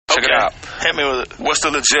Check it out. Hit me with it. What's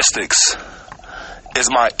the logistics? Is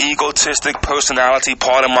my egotistic personality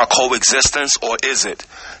part of my coexistence, or is it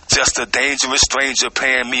just a dangerous stranger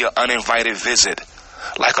paying me an uninvited visit,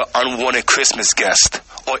 like an unwanted Christmas guest?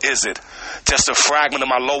 Or is it just a fragment of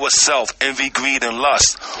my lower self, envy, greed, and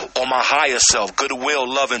lust, or my higher self, goodwill,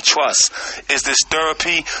 love, and trust? Is this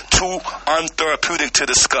therapy too untherapeutic to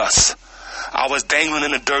discuss? I was dangling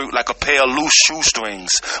in the dirt like a pair of loose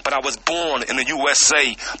shoestrings, but I was born in the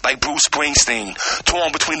USA like Bruce Springsteen,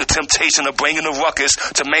 torn between the temptation of bringing the ruckus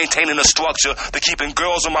to maintaining the structure to keeping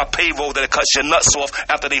girls on my payroll that cuts your nuts off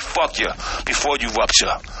after they fuck you before you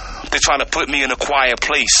rupture. They try to put me in a quiet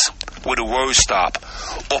place where the words stop,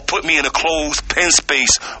 or put me in a closed pen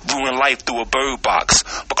space, ruin life through a bird box.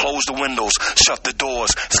 But close the windows, shut the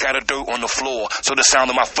doors, scatter dirt on the floor, so the sound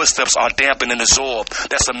of my footsteps are dampened and absorbed.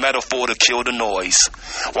 That's a metaphor to kill the noise.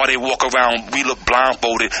 While they walk around, we look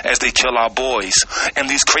blindfolded as they kill our boys. And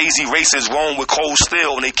these crazy racists roam with cold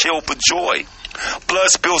steel and they kill for joy. Blood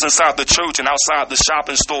spills inside the church and outside the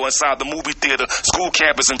shopping store, inside the movie theater, school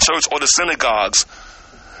campus and church, or the synagogues.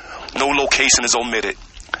 No location is omitted.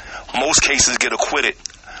 Most cases get acquitted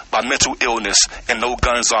by mental illness, and no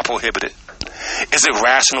guns are prohibited. Is it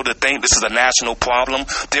rational to think this is a national problem,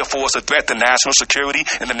 therefore it's a threat to national security,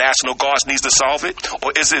 and the National Guard needs to solve it?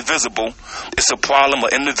 Or is it visible? It's a problem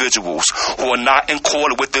of individuals who are not in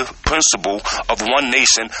accord with the principle of one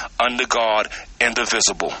nation under God,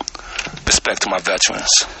 indivisible. Respect to my veterans.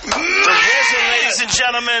 The RZA, ladies and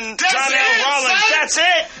gentlemen, Donnell Rollins. That's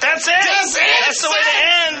it. That's the way to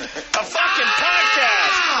end a fucking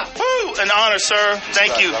podcast. Woo! An honor, sir.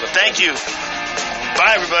 Thank you.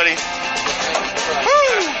 Bye, everybody.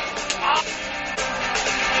 Woo!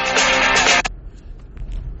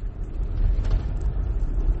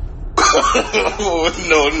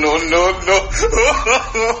 No.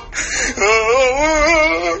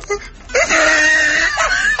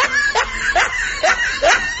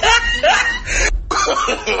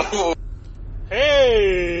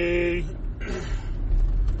 Hey!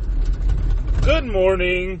 Good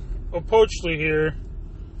morning, Opochtli here,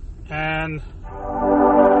 and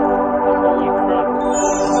holy crap, I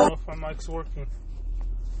don't know if my mic's working.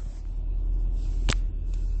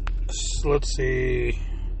 Let's see.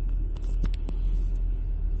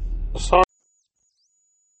 Sorry.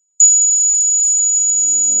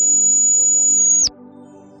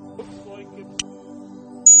 Looks like it's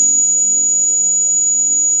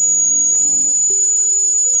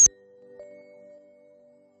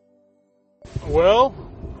well,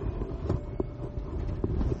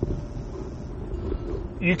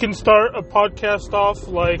 you can start a podcast off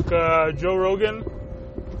like Joe Rogan.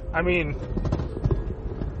 I mean,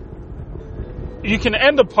 you can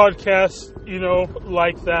end a podcast,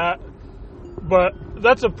 like that, but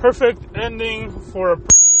that's a perfect ending for a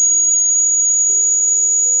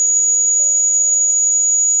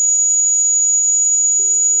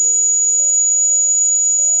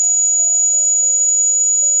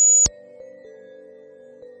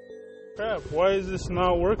crap, why is this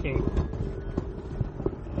not working?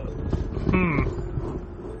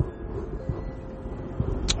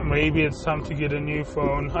 Maybe it's time to get a new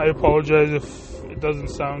phone. I apologize if it doesn't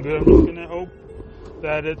sound good. I'm just going to hope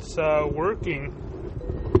that it's working.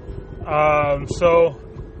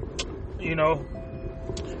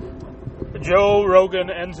 Joe Rogan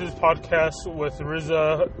ends his podcast with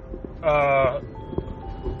RZA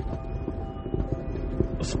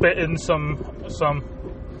spitting some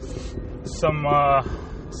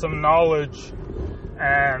knowledge,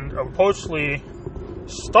 and Opochtli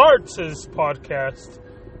starts his podcast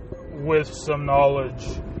with some knowledge.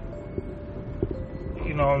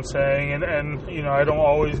 You know what I'm saying? And I don't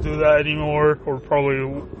always do that anymore, or probably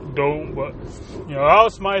don't, but that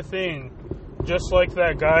was my thing. Just like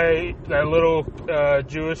that guy, that little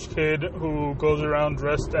Jewish kid who goes around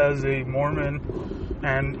dressed as a Mormon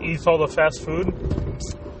and eats all the fast food.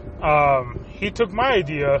 He took my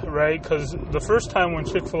idea, right? Because the first time when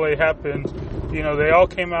Chick-fil-A happened, they all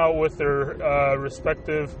came out with their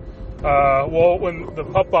respective, when the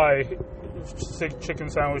Popeye chicken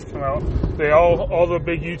sandwich came out, all the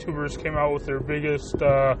big YouTubers came out with their biggest,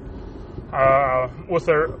 with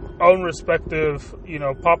their own respective,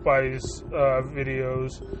 Popeyes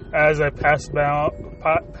videos. As I passed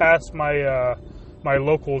my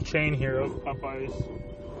local chain here of Popeyes.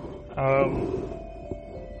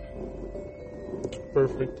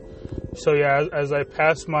 Perfect. So yeah, as I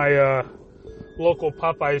pass my local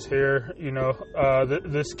Popeyes here,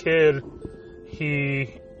 this kid,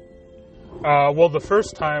 the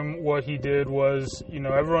first time what he did was,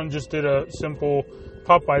 everyone just did a simple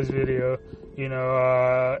Popeye's video. You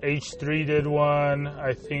know, H3 did one.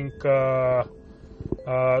 I think,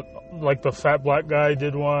 like the fat black guy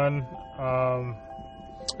did one.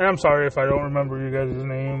 And I'm sorry if I don't remember you guys'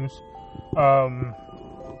 names.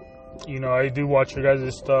 You know, I do watch your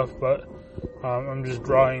guys' stuff, but I'm just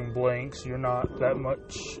drawing blanks. You're not that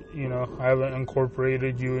much, you know, I haven't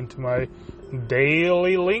incorporated you into my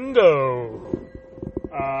daily lingo.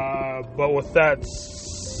 But with that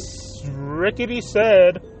rickety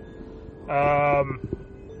said,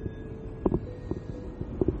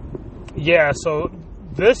 yeah, so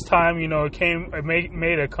this time, you know, it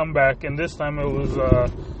made a comeback, and this time it was,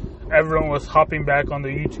 everyone was hopping back on the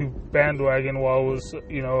YouTube bandwagon while it was,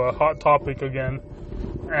 you know, a hot topic again.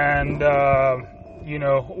 And, you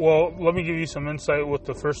know, well, let me give you some insight with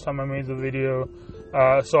the first time I made the video.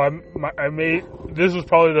 So this was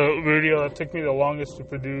probably the video that took me the longest to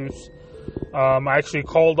produce. I actually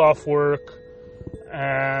called off work,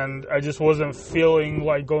 and I just wasn't feeling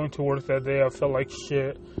like going to work that day. I felt like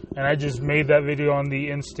shit, and I just made that video on the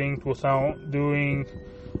instinct without doing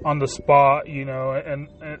on the spot, you know,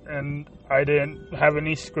 and I didn't have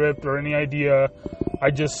any script or any idea. I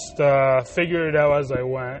just figured it out as I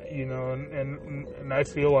went, you know, and I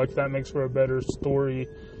feel like that makes for a better story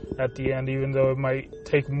at the end, even though it might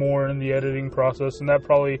take more in the editing process. And that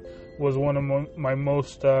probably was one of my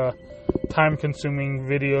most time-consuming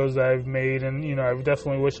videos I've made. And, you know, I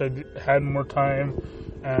definitely wish I had more time.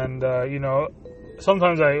 And, you know,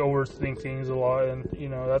 sometimes I overthink things a lot, and, you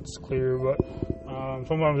know, that's clear. But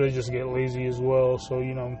sometimes I just get lazy as well. So,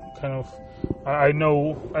 you know, kind of, I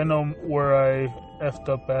know where I effed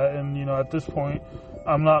up at. And, you know, at this point,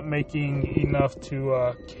 I'm not making enough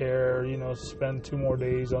to care, you know, spend 2 more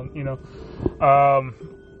days on, you know,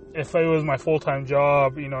 if it was my full-time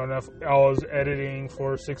job, you know, and if I was editing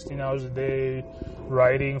for 16 hours a day,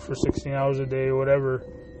 writing for 16 hours a day, whatever,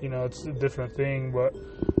 you know, it's a different thing. But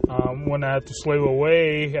when I have to slave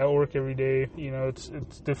away at work every day, you know, it's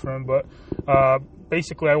different. But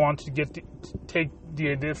basically, I want to take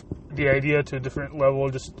the idea to a different level,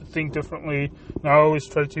 just think differently. And I always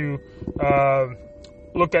try to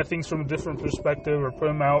look at things from a different perspective, or put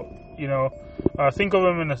them out, you know, think of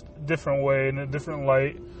them in a different way, in a different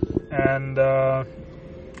light. And,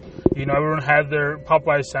 you know, everyone had their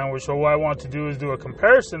Popeye sandwich. So what I want to do is do a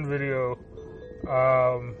comparison video,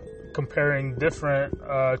 comparing different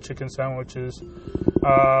chicken sandwiches.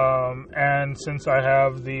 And since I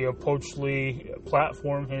have the Opochtli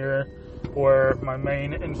platform here, where my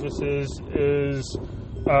main emphasis is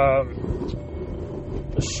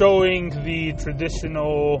showing the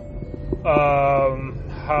traditional,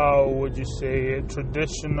 how would you say it,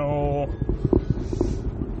 traditional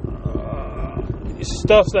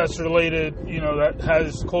stuff that's related, you know, that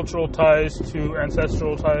has cultural ties to,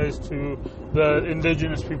 ancestral ties to the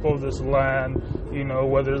indigenous people of this land, you know,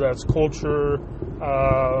 whether that's culture,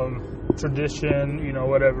 tradition, you know,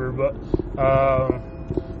 whatever. But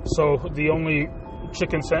so the only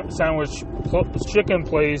chicken chicken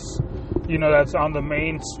place, you know, that's on the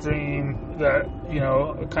mainstream that, you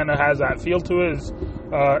know, kind of has that feel to it is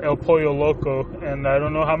El Pollo Loco. And I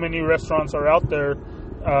don't know how many restaurants are out there,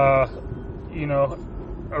 you know,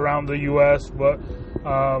 around the U.S., but,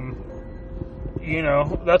 you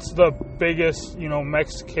know, that's the biggest, you know,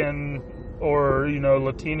 Mexican or, you know,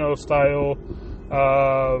 Latino style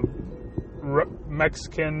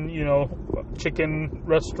Mexican, you know, chicken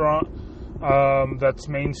restaurant that's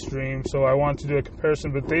mainstream. So I wanted to do a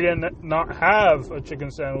comparison, but they didn't not have a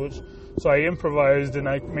chicken sandwich, so I improvised and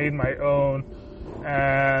I made my own.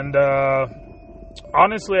 And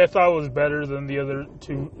honestly, I thought it was better than the other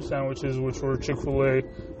 2 sandwiches, which were Chick-fil-A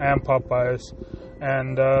and Popeyes.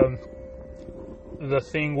 And the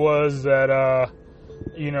thing was that,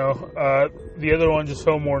 you know, the other one just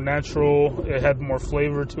felt more natural. It had more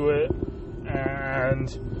flavor to it, and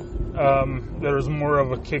there was more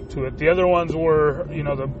of a kick to it. The other ones were, you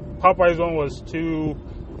know, the Popeyes one was too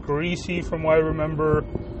greasy from what I remember.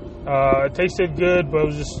 It tasted good, but it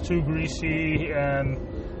was just too greasy. And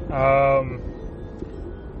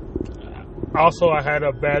also, I had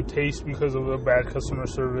a bad taste because of the bad customer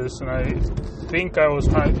service, and I think they were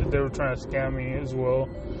trying to scam me as well.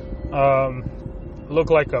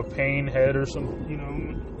 Looked like a pain head or something, you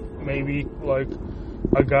know, maybe like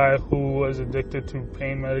a guy who was addicted to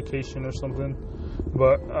pain medication or something.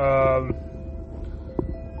 But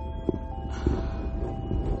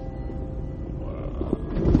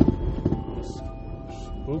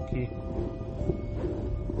spooky.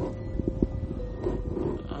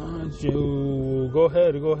 Joe, go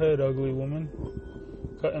ahead, ugly woman.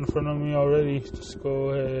 Cut in front of me already. Just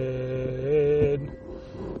go ahead.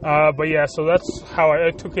 But yeah, so that's how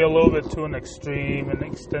I took it a little bit to an extreme and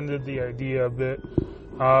extended the idea a bit.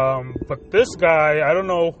 But this guy, I don't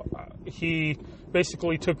know, he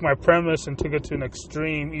basically took my premise and took it to an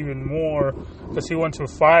extreme even more, because he went to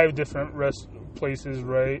 5 different rest places,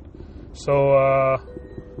 right? So,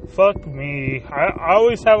 fuck me. I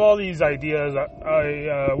always have all these ideas.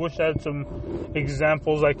 I wish I had some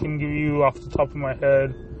examples I can give you off the top of my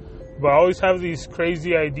head. But I always have these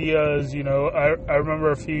crazy ideas, you know. I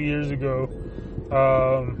remember a few years ago,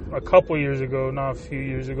 a couple years ago, not a few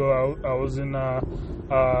years ago, I was in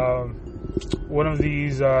one of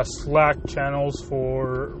these Slack channels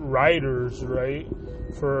for writers, right?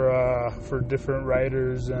 For different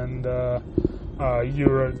writers, and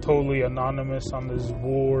you're totally anonymous on this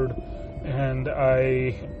board. And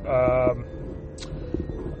I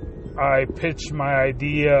pitched my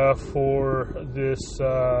idea for this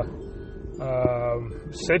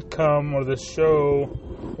sitcom or this show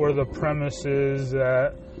where the premise is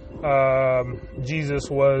that Jesus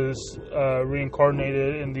was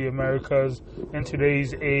reincarnated in the Americas in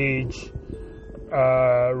today's age,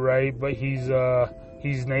 right? But he's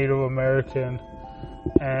Native American,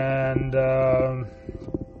 and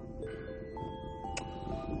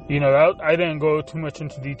you know, I didn't go too much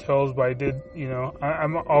into details, but I did. You know,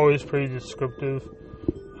 I'm always pretty descriptive.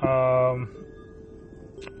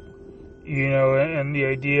 You know, and the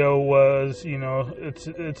idea was, you know,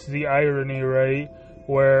 it's the irony, right,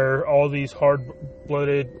 where all these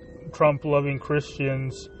hard-blooded, Trump-loving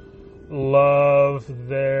Christians love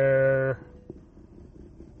their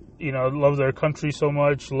country so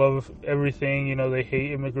much, love everything. You know, they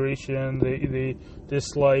hate immigration. They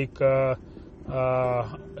dislike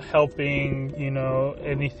helping, you know,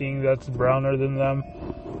 anything that's browner than them.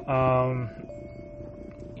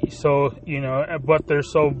 So, you know, but they're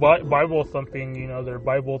so Bible thumping, you know, they're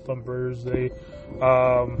Bible thumpers. They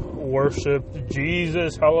worship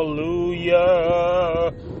Jesus,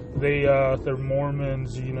 hallelujah. They're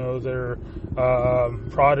Mormons, you know, they're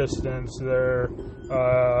Protestants, they're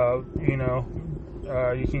you know,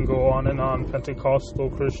 you can go on and on, Pentecostal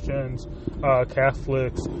Christians,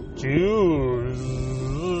 Catholics, Jews,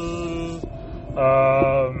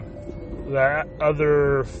 that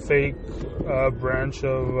other fake branch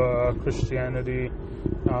of Christianity.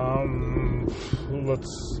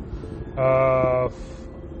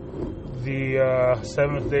 The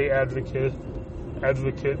Seventh-day Advocates,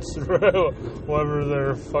 whatever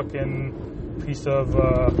their fucking piece of.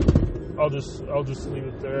 I'll just leave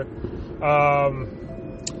it there.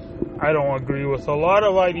 I don't agree with a lot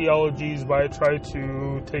of ideologies, but I try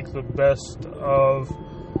to take the best of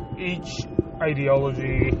each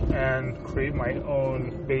ideology and create my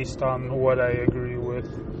own based on what I agree with.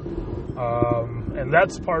 And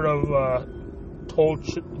that's part of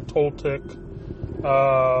Toltec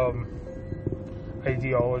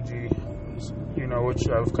ideology, you know, which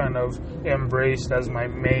I've kind of embraced as my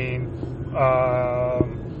main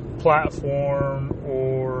platform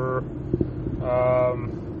or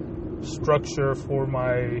structure for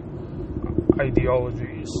my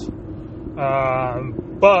ideologies.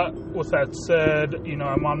 But with that said, you know,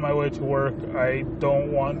 I'm on my way to work. I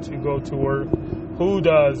don't want to go to work. Who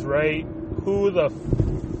does, right? Who the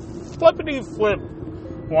flippity flip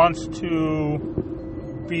wants to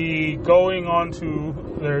be going on to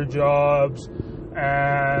their jobs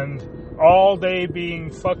and all day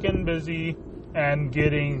being fucking busy and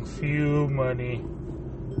getting few money?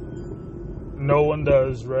 No one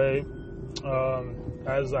does, right?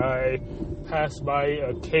 As I pass by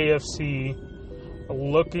a KFC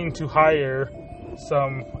looking to hire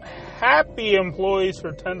some happy employees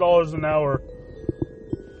for $10 an hour,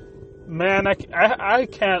 man, I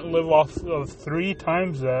can't live off of 3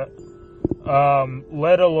 times that.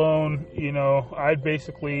 Let alone, you know, I'd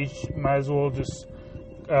basically might as well just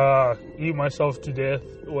eat myself to death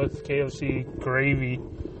with KFC gravy,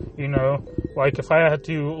 you know. Like, if I had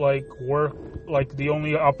to, like, work, like, the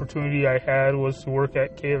only opportunity I had was to work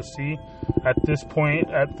at KFC at this point,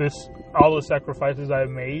 all the sacrifices I've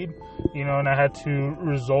made, you know, and I had to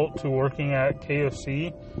resort to working at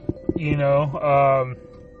KFC, you know,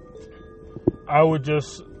 I would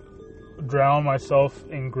just drown myself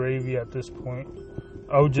in gravy at this point.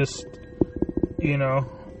 I would just, you know,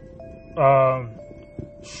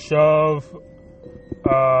 shove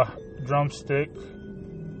a drumstick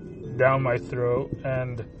down my throat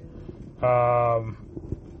and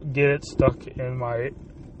get it stuck in my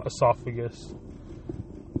esophagus.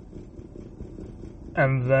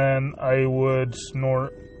 And then I would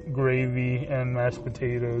snort gravy and mashed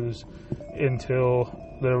potatoes until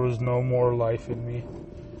there was no more life in me.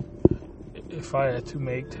 If I had to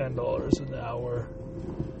make $10 an hour,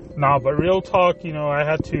 Nah, but real talk, I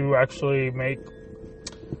had to actually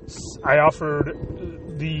I offered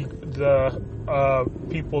the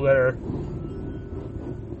people there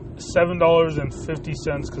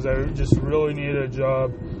 $7.50 because I just really needed a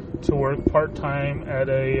job to work part-time at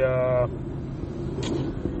a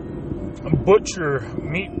butcher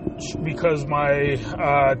meat because my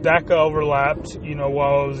DACA overlapped,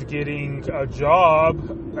 while I was getting a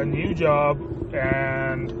new job,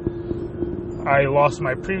 and I lost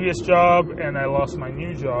my previous job and I lost my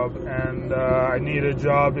new job, and I needed a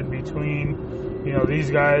job in between.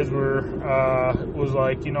 These guys was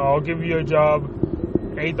like, I'll give you a job,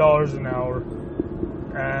 $8 an hour,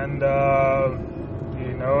 and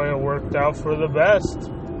it worked out for the best.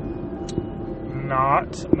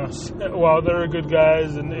 Well, they're good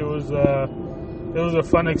guys, and it was a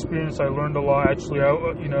fun experience. I learned a lot, actually.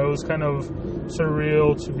 It was kind of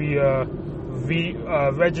surreal to be a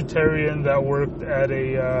vegetarian that worked at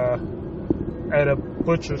a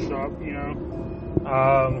butcher shop.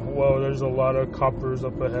 Well, there's a lot of coppers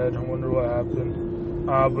up ahead. I wonder what happened.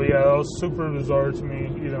 But yeah, that was super bizarre to me.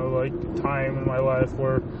 Like time in my life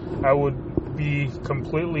where I would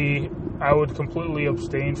completely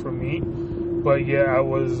abstain from meat. But yeah, I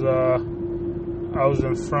was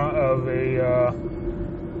in front of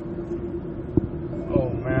oh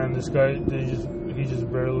man, this guy, he just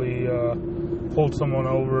barely pulled someone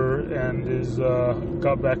over and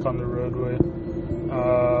got back on the roadway.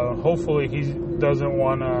 Hopefully he doesn't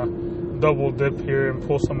want to double dip here and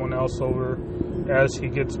pull someone else over as he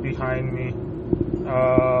gets behind me.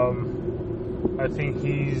 I think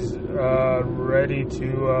he's ready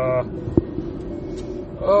to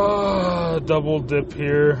double dip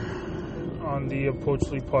here on the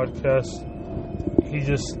Opochtli Podcast. He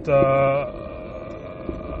just God,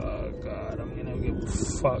 I'm gonna get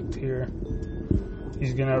fucked here.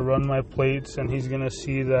 He's gonna run my plates and he's gonna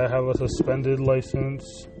see that I have a suspended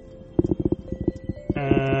license,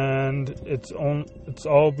 and that's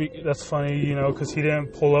funny, because he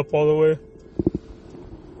didn't pull up all the way.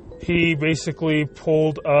 He basically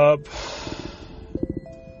pulled up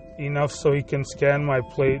enough so he can scan my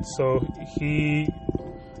plate. So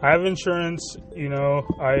I have insurance,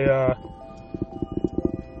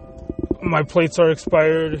 my plates are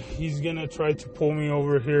expired. He's gonna try to pull me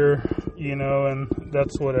over here, and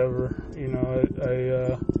that's whatever,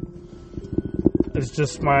 it's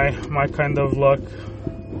just my kind of luck,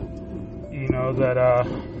 that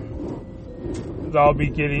I'll be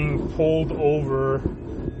getting pulled over,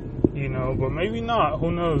 but maybe not,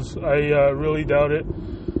 who knows. I really doubt it.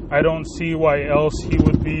 I don't see why else he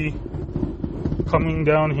would be coming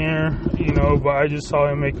down here, but I just saw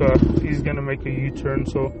him he's gonna make a U-turn,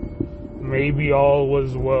 so maybe all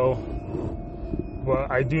was well.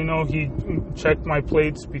 But I do know he checked my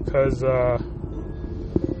plates because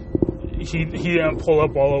he didn't pull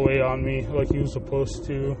up all the way on me like he was supposed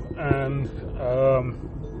to, and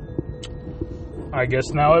I guess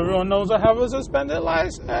now everyone knows I have a suspended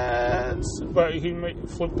license. But he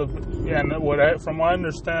flipped and from what I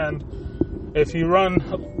understand, if you run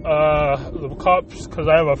the cops, because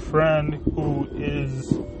I have a friend who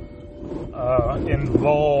is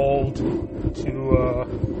involved,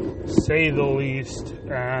 to say the least,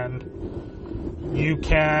 and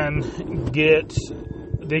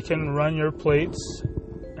they can run your plates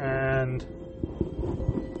and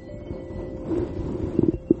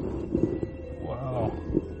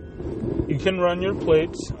you can run your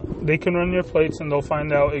plates. They can run your plates, and they'll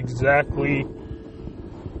find out exactly,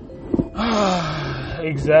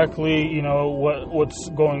 what's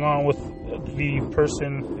going on with the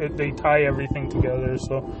person. They tie everything together.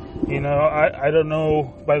 So, I don't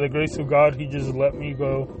know. By the grace of God, he just let me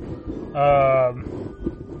go.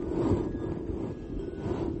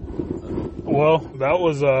 Well, that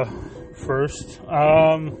was a first.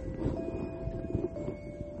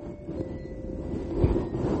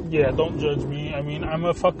 Yeah, don't judge me. I mean, I'm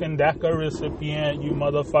a fucking DACA recipient, you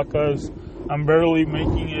motherfuckers. I'm barely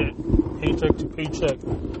making it paycheck to paycheck.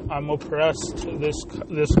 I'm oppressed.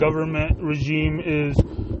 This government regime is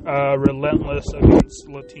relentless against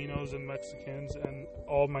Latinos and Mexicans and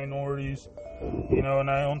all minorities. And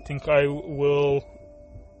I don't think I will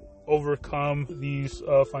overcome these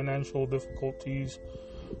financial difficulties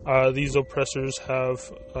these oppressors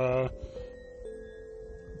have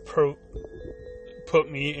put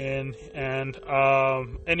me in. And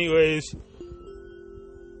anyways,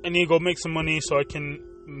 I need to go make some money so I can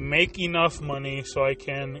make enough money so I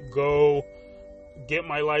can go get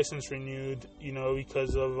my license renewed,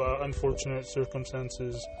 because of unfortunate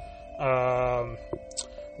circumstances.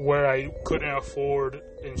 where I couldn't afford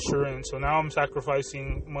insurance. So now I'm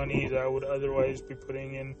sacrificing money that I would otherwise be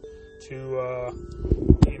putting in to,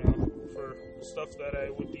 for stuff that I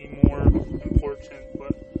would deem more important.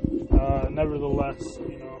 But nevertheless,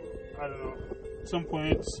 I don't know. At some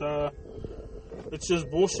point, it's just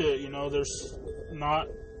bullshit.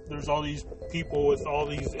 There's all these people with all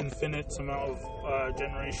these infinite amount of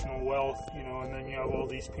generational wealth, and then you have all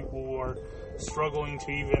these people who are struggling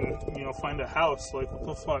to even, find a house. Like, what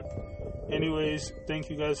the fuck? Anyways, thank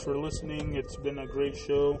you guys for listening. It's been a great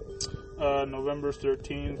show. November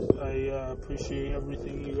 13th. I appreciate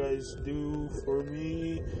everything you guys do for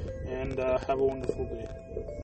me, and have a wonderful day.